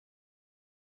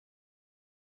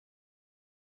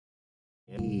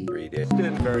Hi,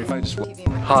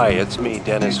 it's me,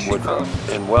 Dennis Woodruff,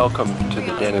 and welcome to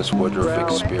the Dennis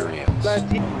Woodruff Experience.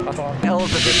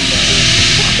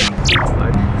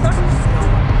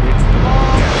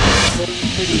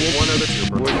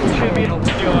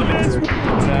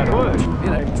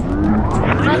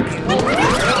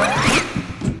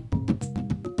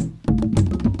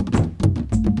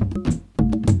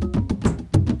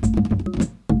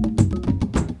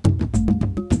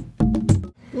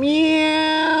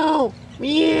 Meow!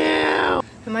 Meow!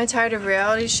 Am I tired of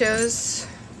reality shows?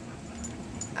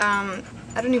 I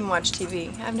don't even watch TV.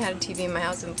 I haven't had a TV in my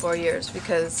house in 4 years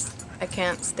because I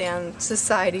can't stand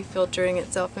society filtering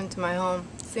itself into my home.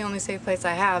 It's the only safe place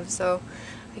I have, so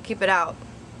I keep it out.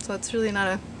 So it's really not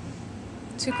a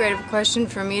too great of a question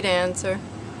for me to answer.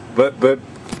 But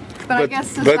I guess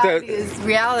society is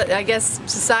reality. I guess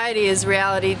society is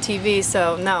reality TV,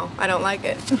 so no, I don't like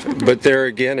it. But there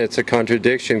again, it's a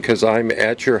contradiction because I'm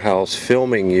at your house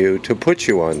filming you to put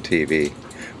you on TV,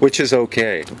 which is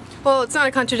okay. Well, it's not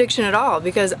a contradiction at all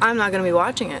because I'm not going to be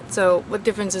watching it, so what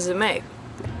difference does it make?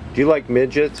 Do you like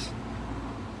midgets?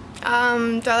 Do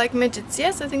I like midgets?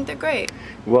 Yes, I think they're great.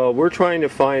 Well, we're trying to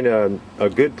find a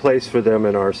good place for them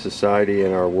in our society,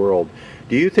 in our world.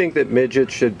 Do you think that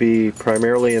midgets should be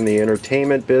primarily in the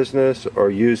entertainment business or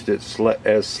used as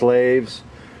slaves,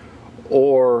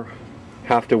 or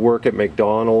have to work at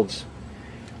McDonald's?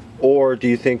 Or do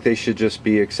you think they should just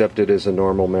be accepted as a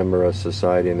normal member of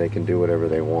society and they can do whatever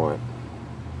they want?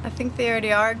 I think they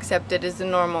already are accepted as a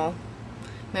normal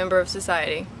member of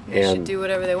society. They should do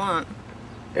whatever they want.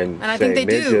 And I think they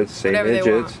do whatever they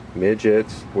want.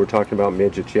 Midgets. We're talking about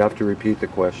midgets. You have to repeat the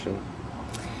question.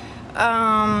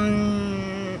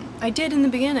 I did in the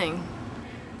beginning.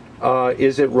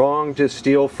 Is it wrong to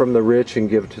steal from the rich and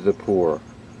give to the poor?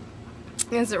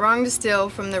 Is it wrong to steal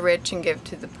from the rich and give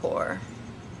to the poor?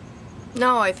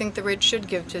 No, I think the rich should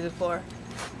give to the poor.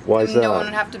 Why is that? No one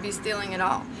would have to be stealing at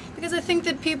all. Because I think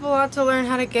that people ought to learn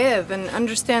how to give and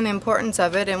understand the importance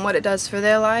of it and what it does for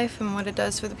their life and what it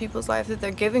does for the people's life that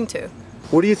they're giving to.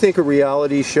 What do you think of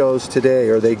reality shows today?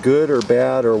 Are they good or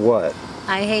bad or what?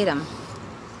 I hate them.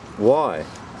 Why?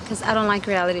 Because I don't like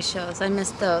reality shows. I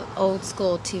miss the old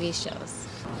school TV shows.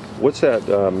 What's that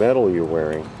medal you're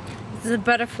wearing? This is a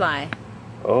butterfly.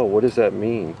 Oh, what does that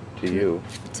mean to you?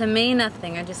 To me,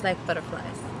 nothing. I just like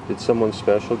butterflies. Did someone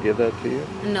special give that to you?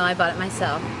 No, I bought it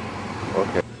myself.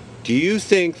 Okay. Do you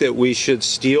think that we should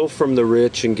steal from the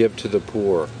rich and give to the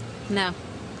poor? No.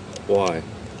 Why?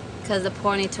 Because the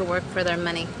poor need to work for their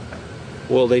money.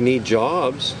 Well, they need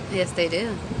jobs. Yes, they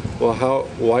do. Well,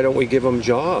 why don't we give them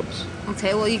jobs?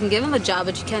 Okay, well, you can give them a job,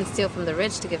 but you can't steal from the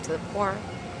rich to give to the poor.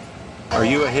 Are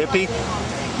you a hippie?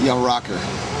 Yeah, a rocker.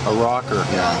 A rocker?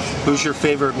 Yeah. Who's your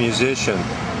favorite musician?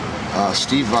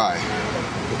 Steve Vai.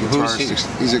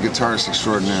 He's a guitarist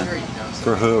extraordinaire.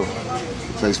 For who?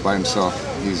 He plays by himself.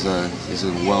 He's a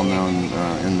well-known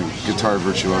in the guitar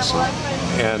virtuoso.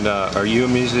 And are you a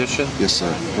musician? Yes,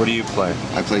 sir. What do you play?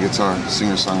 I play guitar,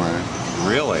 singer-songwriter.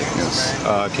 Really? Yes.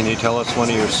 Can you tell us one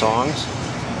of your songs?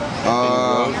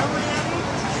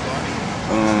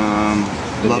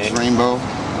 Love's Rainbow.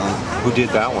 Who did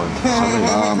that one?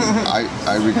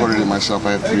 I recorded it myself.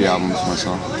 I have 3 albums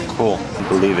myself. Cool.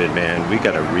 Believe it, man. We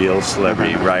got a real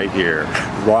celebrity right here.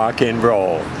 Rock and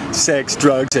roll. Sex,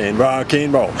 drugs, and rock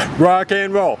and roll. Rock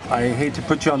and roll. I hate to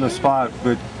put you on the spot,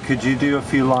 but could you do a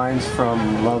few lines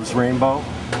from Love's Rainbow?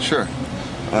 Sure.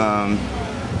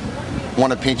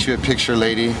 Want to paint you a picture,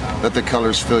 lady. Let the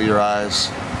colors fill your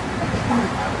eyes.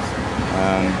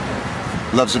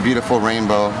 Love's a beautiful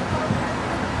rainbow.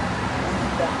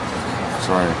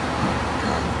 Sorry.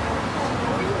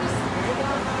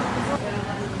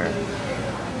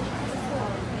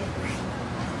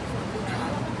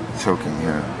 Choking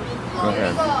here. Go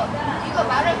ahead.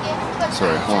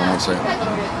 Sorry, hold on one second.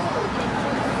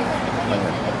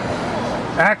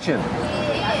 Action.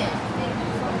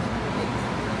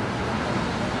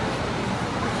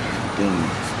 Dang.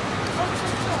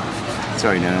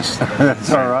 Sorry, Dennis.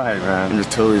 That's all right, man. I'm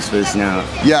just totally spacing out.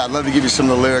 Yeah, I'd love to give you some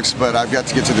of the lyrics, but I've got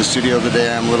to get to the studio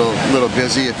today. I'm a little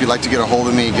busy. If you'd like to get a hold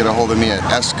of me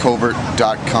at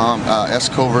scovert.com.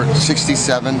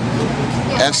 scovert67,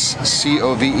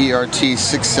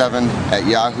 SCOVERT67 at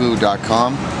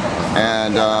yahoo.com.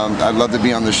 And I'd love to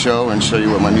be on the show and show you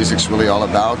what my music's really all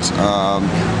about.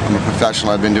 I'm a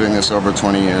professional. I've been doing this over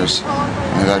 20 years.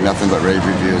 And I've had nothing but rave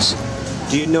reviews.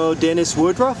 Do you know Dennis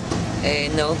Woodruff?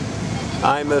 No.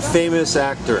 I'm a famous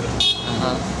actor.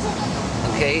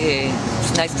 Okay,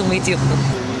 it's nice to meet you.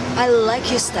 I like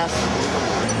your stuff.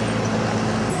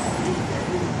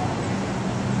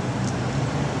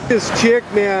 This chick,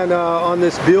 man, on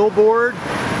this billboard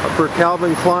for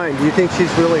Calvin Klein, do you think she's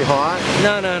really hot?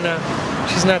 No.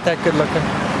 She's not that good looking.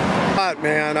 Hot,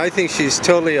 man. I think she's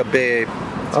totally a babe.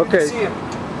 Okay. Good to see you.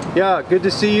 Yeah, good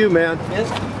to see you, man. Yes.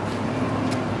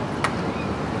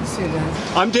 See you,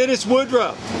 Dennis. I'm Dennis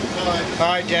Woodruff.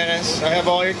 Hi, Dennis. I have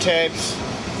all your tapes.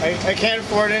 I can't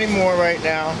afford any more right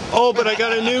now. Oh, but I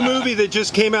got a new movie that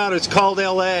just came out. It's called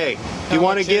L.A. Do you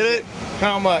want to get it?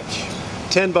 How much?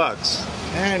 $10. $10?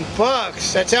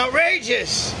 That's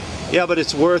outrageous! Yeah, but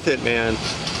it's worth it, man.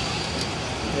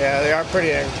 Yeah, they are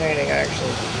pretty entertaining,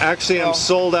 actually. Actually, Well, I'm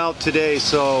sold out today,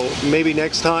 so maybe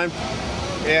next time?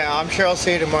 Yeah, I'm sure I'll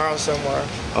see you tomorrow somewhere,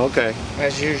 Okay.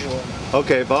 as usual.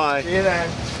 Okay, bye. See you then.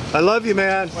 I love you,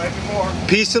 man. Love you more.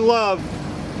 Peace and love.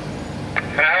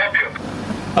 Can I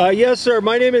help you? Yes, sir.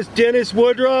 My name is Dennis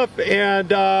Woodruff,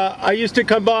 and I used to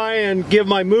come by and give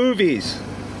my movies.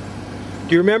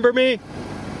 Do you remember me?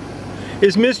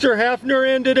 Is Mr. Hafner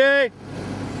in today?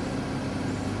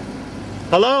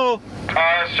 Hello? Sir,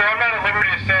 I'm not at liberty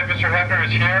to say if Mr. Hefner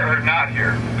is here or not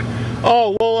here.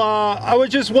 Oh, well, I was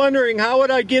just wondering, how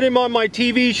would I get him on my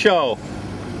TV show?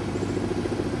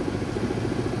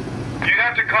 You'd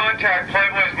have to contact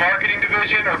Playboy's marketing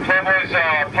division or Playboy's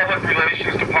public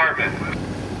relations department.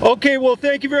 Okay, well,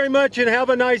 thank you very much, and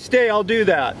have a nice day. I'll do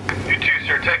that. You too,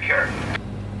 sir. Take care.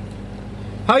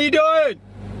 How you doing?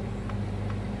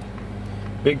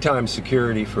 Big time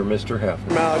security for Mr.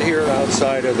 Hefner. I'm out here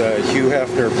outside of the Hugh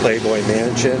Hefner Playboy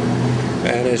Mansion,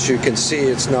 and as you can see,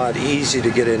 it's not easy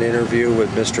to get an interview with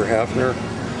Mr. Hefner.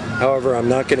 However, I'm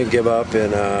not going to give up,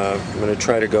 and I'm going to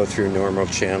try to go through normal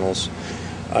channels.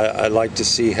 I'd like to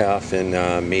see Hef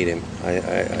and meet him.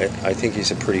 I think he's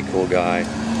a pretty cool guy.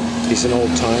 He's an old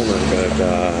timer,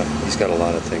 but he's got a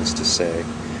lot of things to say.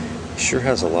 He sure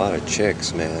has a lot of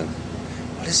chicks, man.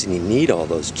 Why doesn't he need all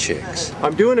those chicks?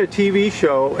 I'm doing a TV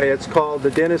show. It's called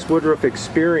The Dennis Woodruff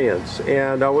Experience,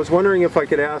 and I was wondering if I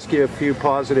could ask you a few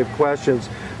positive questions.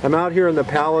 I'm out here in the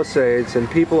Palisades, and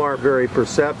people aren't very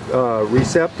receptive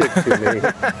to me,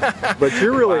 but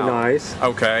you're really nice.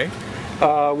 Okay.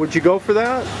 Would you go for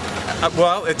that?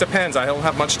 Well, it depends. I don't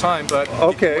have much time, but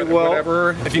okay, well,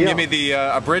 whatever. If you can give me the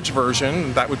abridged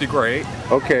version, that would be great.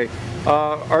 Okay.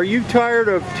 Are you tired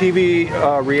of TV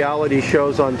reality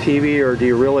shows on TV, or do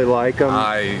you really like them?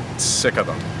 I'm sick of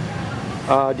them.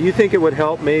 Do you think it would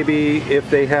help maybe if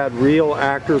they had real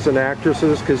actors and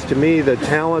actresses? Because to me, the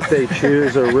talent they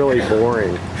choose are really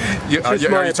boring. Are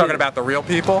you talking about the real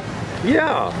people?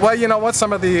 Yeah. Well, you know what?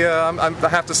 Some of the, I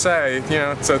have to say, you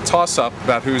know, it's a toss-up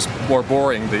about who's more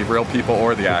boring, the real people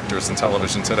or the actors in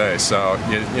television today. So,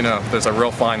 you know, there's a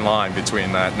real fine line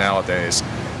between that nowadays.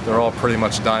 They're all pretty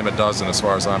much a dime a dozen as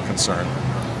far as I'm concerned.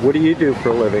 What do you do for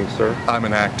a living, sir? I'm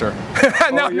an actor.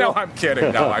 No, I'm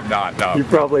kidding. No, I'm not. No. You're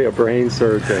probably a brain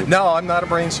surgeon. No, I'm not a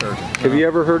brain surgeon. No. Have you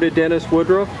ever heard of Dennis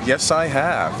Woodruff? Yes, I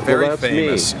have. Very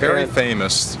famous. Me. Very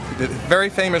famous. Very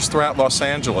famous throughout Los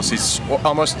Angeles. He's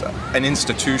almost an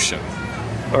institution.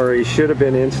 Or he should have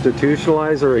been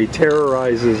institutionalized, or he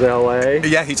terrorizes LA.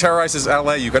 Yeah, he terrorizes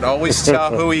LA. You can always tell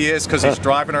who he is because he's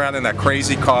driving around in that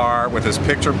crazy car with his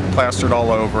picture plastered all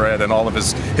over it, and all of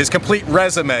his complete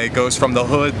resume goes from the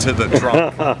hood to the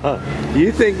trunk. Do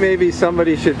you think maybe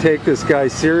somebody should take this guy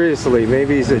seriously?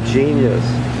 Maybe he's a genius.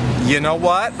 You know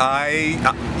what?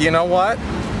 You know what?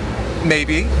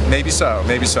 Maybe so.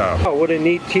 Oh, what a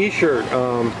neat T-shirt.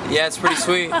 Yeah, it's pretty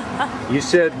sweet. You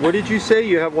said, what did you say?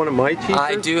 You have one of my T-shirts?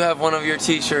 I do have one of your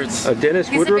T-shirts. A Dennis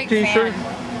Woodruff T-shirt?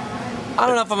 I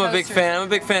don't know if I'm a big fan. I'm a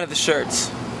big fan of the shirts.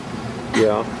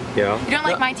 Yeah. You don't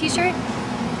like my T-shirt?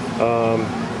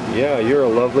 Yeah, you're a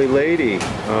lovely lady.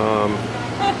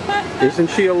 Isn't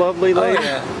she a lovely lady? Oh,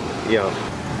 yeah. Yeah.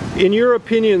 In your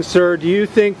opinion, sir, do you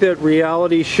think that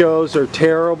reality shows are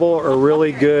terrible or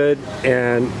really good?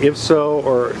 And if so,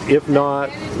 or if not,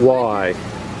 why?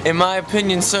 In my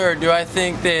opinion, sir, do I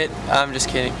think that... I'm just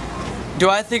kidding. Do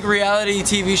I think reality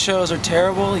TV shows are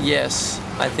terrible? Yes.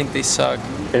 I think they suck.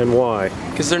 And why?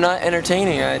 Because they're not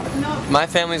entertaining. My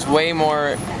family's way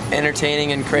more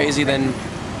entertaining and crazy than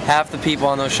half the people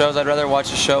on those shows. I'd rather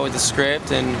watch a show with a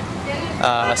script and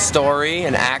a story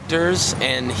and actors,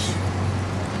 and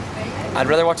I'd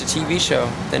rather watch a TV show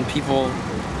than people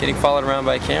getting followed around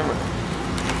by a camera.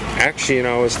 Actually, you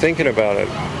know, I was thinking about it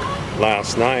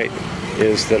last night,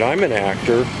 is that I'm an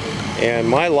actor, and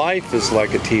my life is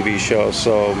like a TV show,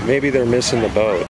 so maybe they're missing the boat.